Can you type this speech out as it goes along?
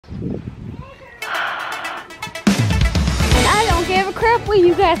And I don't give a crap what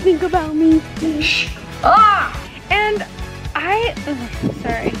you guys think about me. Ah! And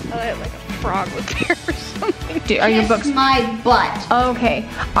sorry, I let like a frog was there or something. Are your books? My butt. Okay.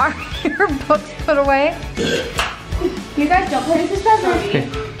 Are your books put away? You guys don't play this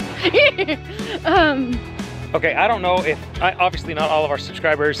Okay, I don't know if, obviously not all of our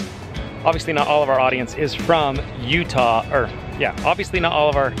subscribers, obviously not all of our audience is from Utah, or yeah, obviously not all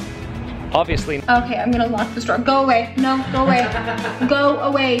of our, Okay, I'm gonna lock this door. Go away. No, go away. Go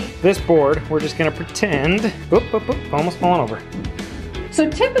away. This board, we're just gonna pretend, oop, almost falling over. So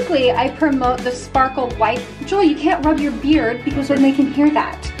typically I promote the sparkle white. Joel, you can't rub your beard because then they can hear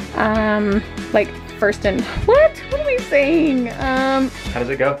that. Like first and, what are we saying? How does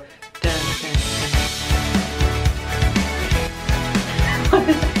it go?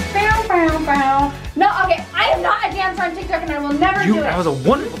 No, okay, I am not a dancer on TikTok and I will never do it. That was a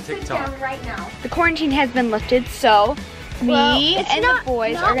wonderful Sit TikTok. down right now. The quarantine has been lifted, so me and the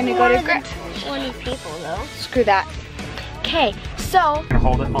boys are gonna go to 20 people though. Screw that. Okay, so I'm gonna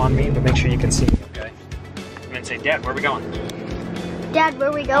hold it on me, but make sure you can see me, okay? And then say, Dad, where are we going? Dad, where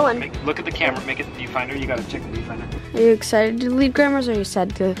are we going? Look at the camera, make it the viewfinder. You gotta check the viewfinder. are you excited to leave Grandma's or are you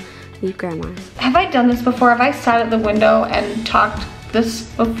sad to leave Grandma's? Have I done this before? Have I sat at the window and talked this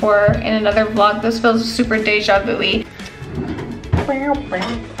before in another vlog? This feels super deja vu-y.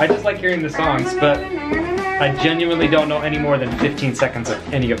 I just like hearing the songs, but I genuinely don't know any more than 15 seconds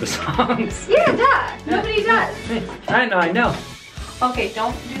of any of the songs. Yeah, duh. Nobody does. I know. Okay,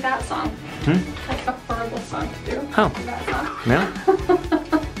 don't do that song. Hmm? That's a horrible song to do. Oh. That song. Yeah?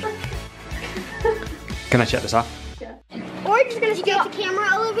 Can I shut this off? Yeah. Or you're just gonna stay at the camera,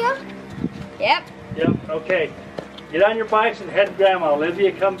 Olivia? Yep. Yep, okay. Get on your bikes and head to Grandma.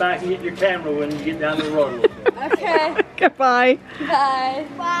 Olivia, come back and get your camera when you get down the road a little bit. Okay. Goodbye. Bye.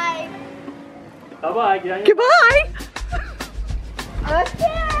 Bye. Bye-bye, get on your Goodbye.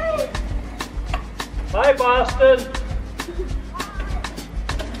 Okay. Bye, Boston.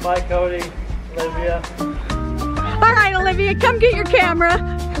 Bye, Cody, Olivia. All right, Olivia, come get your camera.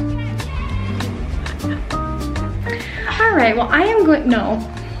 All right, well, I am going, no.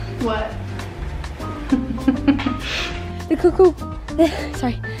 What? The cuckoo.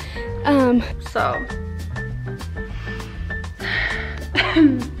 Sorry. So.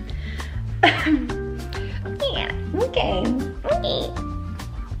 Yeah, okay.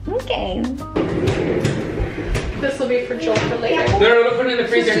 This will be for Joel for later. No, put it in the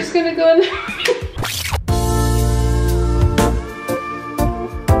freezer. She's just gonna go in there.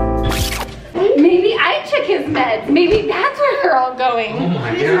 Maybe I took his meds. Maybe that's where they're all going. Oh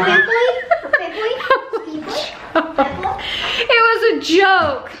my God. It was a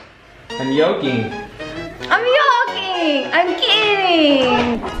joke. I'm yoking. I'm joking. I'm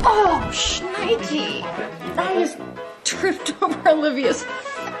kidding. Oh, shnikey. I just tripped over Olivia's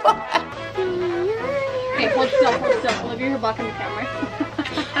foot. Okay, hold still, hold still. Olivia, you're blocking the camera.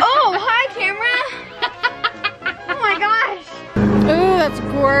 Oh, hi, camera. Oh my gosh. Ooh, that's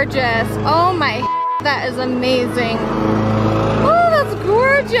gorgeous. Oh my, that is amazing. Oh, that's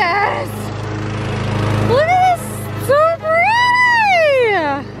gorgeous. Look at this, so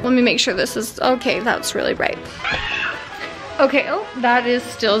pretty. Let me make sure this is, okay, that's really bright. Okay, oh, that is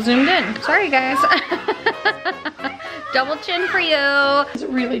still zoomed in. Sorry, guys. Double chin for you. It's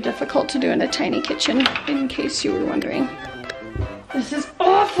really difficult to do in a tiny kitchen, in case you were wondering. This is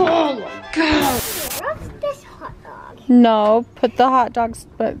awful. God. What's this hot dog? No, put the hot dog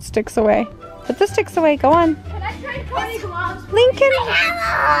sticks away. Put the sticks away, go on. Can I try Cody gloves? Lincoln. I have a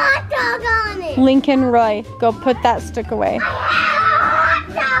hot dog on it. Lincoln Roy, go put that stick away. I have a hot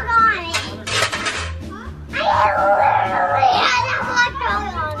dog on it. I literally had a hot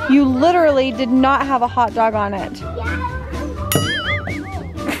dog on it. You literally did not have a hot dog on it. Yeah.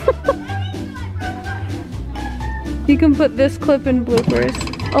 You can put this clip in bloopers.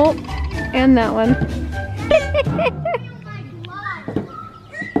 Oh, and that one.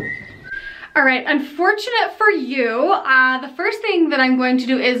 All right, unfortunate for you, the first thing that I'm going to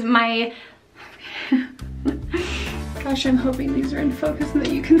do is my, gosh, I'm hoping these are in focus and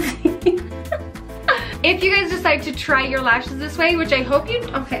that you can see. If you guys decide to try your lashes this way, which I hope you,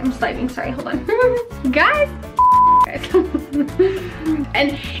 okay, I'm sliding, sorry, hold on. Guys.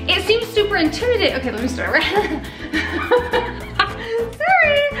 And it seems super intimidating. Okay, let me start over.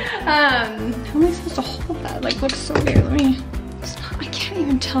 Sorry. How am I supposed to hold that? Like, looks so weird. Let me, I can't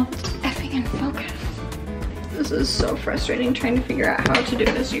even tell it's effing in focus. This is so frustrating trying to figure out how to do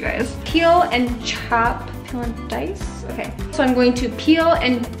this, you guys. Peel and chop, peel and dice. Okay, so I'm going to peel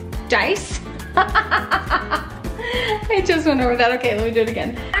and dice. I just went over that. Okay, let me do it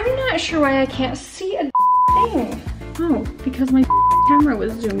again. I'm sure why I can't see a thing. Oh, because my camera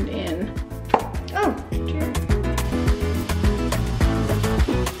was zoomed in. Oh, dear.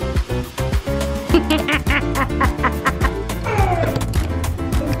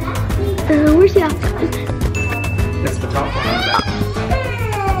 Where's the outside? That's the top one.